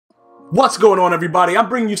What's going on, everybody? I'm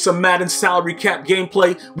bringing you some Madden salary cap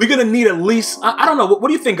gameplay. We're gonna need at least, I don't know, what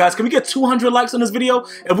do you think, guys? Can we get 200 likes on this video?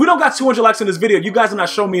 If we don't got 200 likes on this video, you guys are not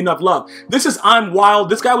showing me enough love. This is IMWYLD.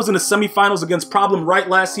 This guy was in the semifinals against Wright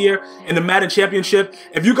last year in the Madden Championship.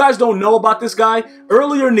 If you guys don't know about this guy,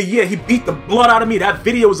 earlier in the year, he beat the blood out of me. That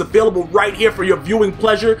video is available right here for your viewing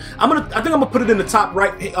pleasure. I think I'm gonna put it in the top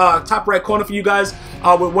right corner for you guys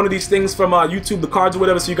with one of these things from YouTube, the cards or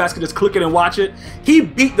whatever, so you guys can just click it and watch it. He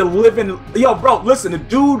beat the living. Yo, bro, listen, the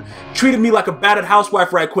dude treated me like a battered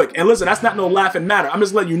housewife right quick. And listen, that's not no laughing matter. I'm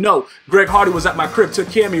just letting you know, Greg Hardy was at my crib, took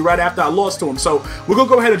care of me right after I lost to him. So we're going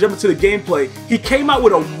to go ahead and jump into the gameplay. He came out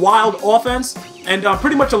with a wild offense, and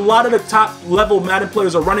pretty much a lot of the top level Madden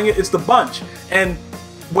players are running it. It's the bunch. And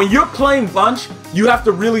when you're playing bunch, you have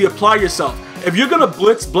to really apply yourself. If you're gonna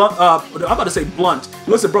blitz blunt, I'm about to say blunt.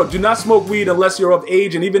 Listen, bro, do not smoke weed unless you're of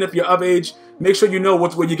age, and even if you're of age, make sure you know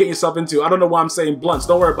what you get yourself into. I don't know why I'm saying blunts.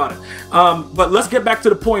 Don't worry about it. But let's get back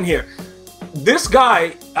to the point here. This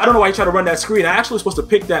guy, I don't know why he tried to run that screen. I actually was supposed to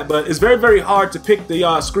pick that, but it's very, very hard to pick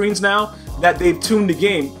the screens now that they've tuned the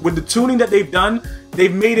game. With the tuning that they've done,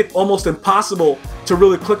 they've made it almost impossible to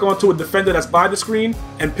really click onto a defender that's by the screen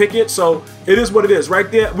and pick it. So it is what it is. Right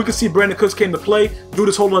there, we can see Brandon Cooks came to play. Dude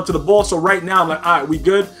is holding onto the ball. So right now, I'm like, all right, we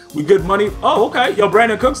good. We good money. Oh, okay. Yo,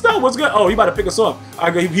 Brandon Cooks, though, what's good? Oh, he about to pick us off.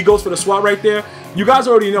 He goes for the swat right there. You guys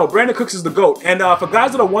already know, Brandon Cooks is the GOAT. And for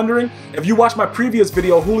guys that are wondering, if you watch my previous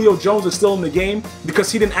video, Julio Jones is still in the game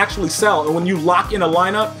because he didn't actually sell. And when you lock in a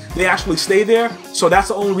lineup, they actually stay there. So that's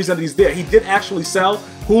the only reason that he's there. He did actually sell.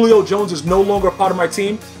 Julio Jones is no longer a part of my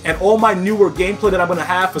team, and all my newer gameplay that I'm going to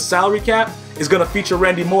have for salary cap is going to feature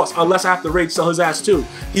Randy Moss, unless I have to rage sell his ass too.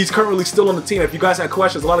 He's currently still on the team. If you guys had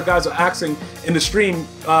questions, a lot of guys are asking in the stream,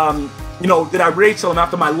 you know, did I rage sell him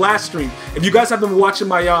after my last stream? If you guys have been watching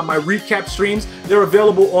my my recap streams, they're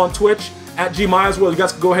available on Twitch at GmiasWorld. You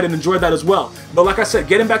guys can go ahead and enjoy that as well. But like I said,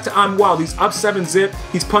 getting back to IMWYLD, he's up 7-zip.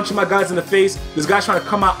 He's punching my guys in the face. This guy's trying to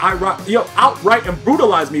come out outright and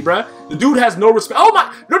brutalize me, bruh. The dude has no respect. Oh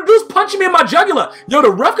my, the dude's punching me in my jugular. Yo,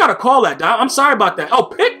 the ref gotta call that, dog. I'm sorry about that. Oh,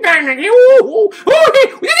 pick that.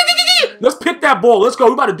 Let's pick that ball. Let's go.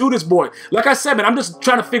 We about to do this, boy. Like I said, man, I'm just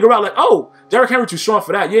trying to figure out, like, oh, Derrick Henry too strong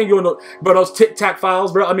for that. You ain't doing no, bro, those tic-tac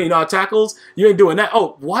files, bro. I mean, tackles. You ain't doing that.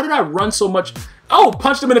 Oh, why did I run so much? Oh,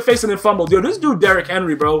 punched him in the face and then fumbled. Yo, this dude, Derrick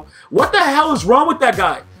Henry, bro. What the hell is wrong with that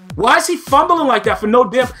guy? Why is he fumbling like that for no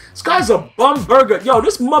damn? This guy's a bum burger. Yo,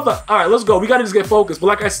 this mother. All right, let's go. We got to just get focused. But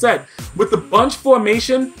like I said, with the bunch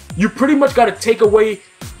formation, you pretty much got to take away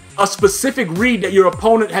a specific read that your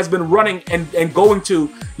opponent has been running and going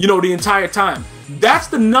to, you know, the entire time. That's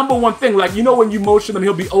the #1 thing. Like, you know, when you motion him,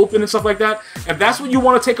 he'll be open and stuff like that. If that's what you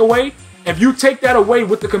want to take away, if you take that away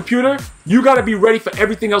with the computer, you got to be ready for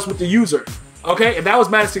everything else with the user. Okay, if that was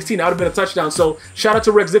Madden 16, that would have been a touchdown. So shout out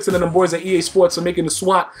to Rex Dixon and them boys at EA Sports for making the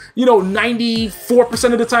SWAT. You know,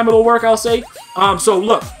 94% of the time it'll work, I'll say. So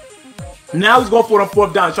look, now he's going for it on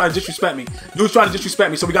 4th down. He's trying to disrespect me. Dude's trying to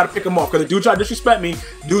disrespect me, so we got to pick him off. Because the dude tried to disrespect me,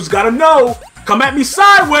 dude's got to know. Come at me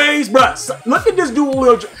sideways, bruh. Look at this dude,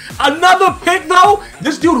 Julio Jones. Another pick, though.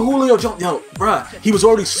 This dude, Julio Jones. Yo, bruh, he was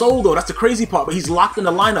already sold, though. That's the crazy part, but he's locked in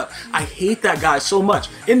the lineup. I hate that guy so much.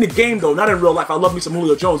 In the game, though, not in real life. I love me some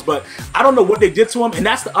Julio Jones, but I don't know what they did to him, and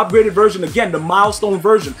that's the upgraded version, again, the milestone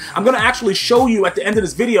version. I'm going to actually show you at the end of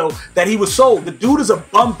this video that he was sold. The dude is a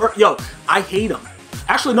bum. Yo, I hate him.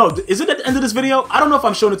 Actually, no. Is it at the end of this video? I don't know if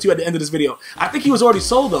I'm showing it to you at the end of this video. I think he was already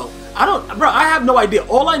sold, though. Bro, I have no idea.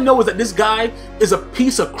 All I know is that this guy is a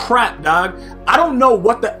piece of crap, dog. I don't know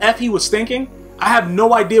what the F he was thinking. I have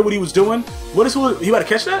no idea what he was doing. What is Julio? He about to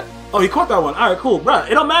catch that? Oh, he caught that one. All right, cool, bro. It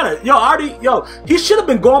don't matter. Yo, he should have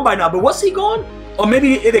been gone by now, but was he gone? Or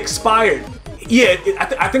maybe it expired. Yeah,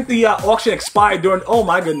 I think the auction expired during, oh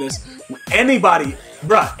my goodness. Anybody,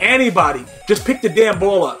 bruh, anybody, just pick the damn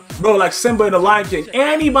ball up. Bro, like Simba in the Lion King.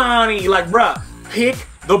 Anybody, like, bruh, pick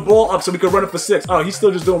the ball up so we can run it for 6. Oh, he's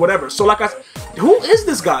still just doing whatever. So, like, who is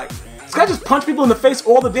this guy? This guy just punch people in the face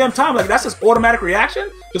all the damn time. Like, that's his automatic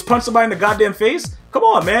reaction? Just punch somebody in the goddamn face? Come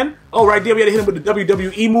on, man. Oh, right there, we had to hit him with the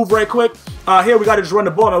WWE move right quick. Here, we got to just run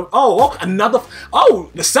the ball. Oh, another.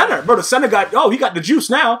 Oh, the center. Bro, the center got, oh, he got the juice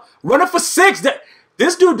now. Running for 6.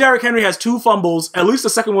 This dude, Derrick Henry, has 2 fumbles. At least the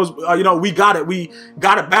second one was, you know, we got it. We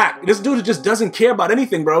got it back. This dude just doesn't care about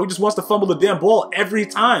anything, bro. He just wants to fumble the damn ball every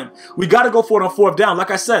time. We got to go for it on 4th down. Like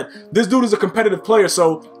I said, this dude is a competitive player,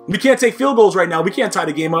 so we can't take field goals right now. We can't tie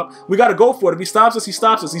the game up. We got to go for it. If he stops us, he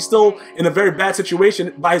stops us. He's still in a very bad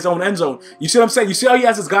situation by his own end zone. You see what I'm saying? You see how he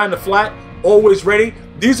has this guy in the flat, always ready?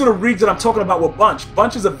 These are the reads that I'm talking about with Bunch.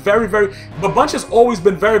 Bunch is a but Bunch has always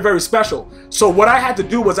been very, very special. So what I had to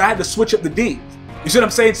do was I had to switch up the D. You see what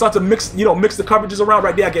I'm saying? Start to mix, you know, mix the coverages around.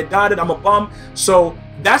 Right there, I get dotted. I'm a bum. So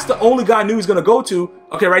that's the only guy I knew he was going to go to.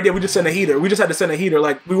 Okay, right there, we just sent a heater. We just had to send a heater.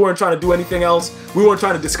 Like, we weren't trying to do anything else. We weren't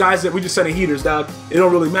trying to disguise it. We just sent heaters, dog. It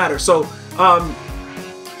don't really matter. So,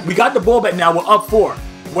 we got the ball back now. We're up 4.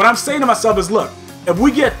 What I'm saying to myself is, look, if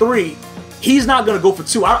we get 3, he's not going to go for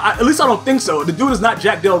 2. At least I don't think so. The dude is not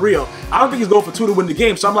Jack Del Rio. I don't think he's going for 2 to win the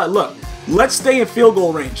game. So I'm like, look, let's stay in field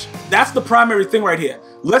goal range. That's the primary thing right here.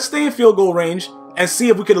 Let's stay in field goal range and see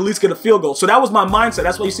if we could at least get a field goal. So that was my mindset.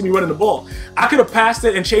 That's why you see me running the ball. I could have passed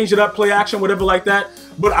it and changed it up, play action, whatever like that.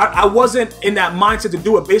 But I wasn't in that mindset to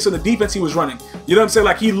do it based on the defense he was running. You know what I'm saying?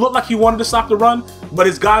 Like, he looked like he wanted to stop the run, but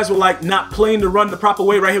his guys were like not playing the run the proper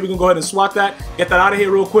way. Right here, we can go ahead and swat that. Get that out of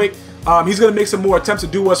here real quick. He's going to make some more attempts to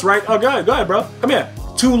do what's right. Oh, go ahead, bro. Come here.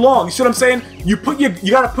 Too long. You see what I'm saying? You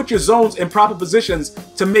got to put your zones in proper positions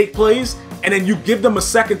to make plays, and then you give them a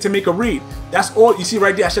second to make a read. That's all. You see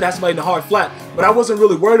right there, I should have somebody in the hard flat, but I wasn't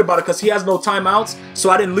really worried about it because he has no timeouts, so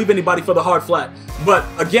I didn't leave anybody for the hard flat. But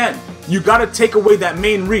again, you got to take away that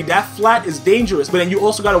main read. That flat is dangerous, but then you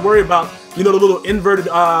also got to worry about, you know, the little inverted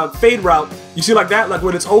fade route. You see like that, like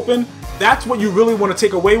when it's open, that's what you really want to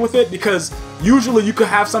take away with it, because usually you could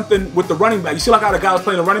have something with the running back. You see like how the guy was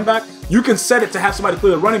playing the running back? You can set it to have somebody play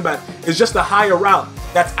the running back. It's just a higher route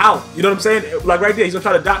that's out. You know what I'm saying? Like right there, he's going to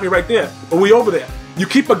try to dot me right there, but we over there. You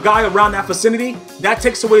keep a guy around that vicinity, that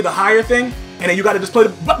takes away the higher thing, and then you got to just play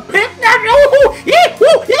the...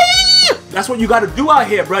 That's what you got to do out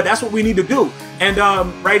here, bro. That's what we need to do. And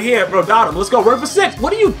right here, bro, dot him. Let's go. Run for 6.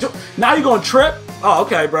 What are you doing? Now you're going to trip? Oh,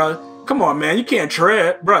 okay, bro. Come on, man. You can't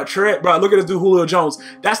trip. Bro, trip. Bro, look at this dude, Julio Jones.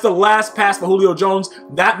 That's the last pass for Julio Jones.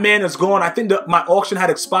 That man is gone. I think that my auction had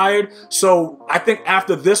expired. So I think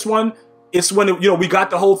after this one, it's when, you know, we got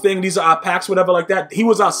the whole thing. These are our packs, whatever like that. He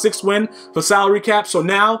was our 6th win for salary cap. So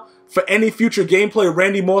now, for any future gameplay,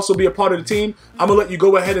 Randy Moss will be a part of the team. I'm going to let you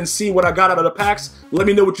go ahead and see what I got out of the packs. Let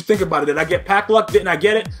me know what you think about it. Did I get pack luck? Didn't I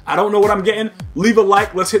get it? I don't know what I'm getting. Leave a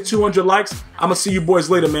like. Let's hit 200 likes. I'm going to see you boys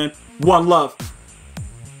later, man. One love.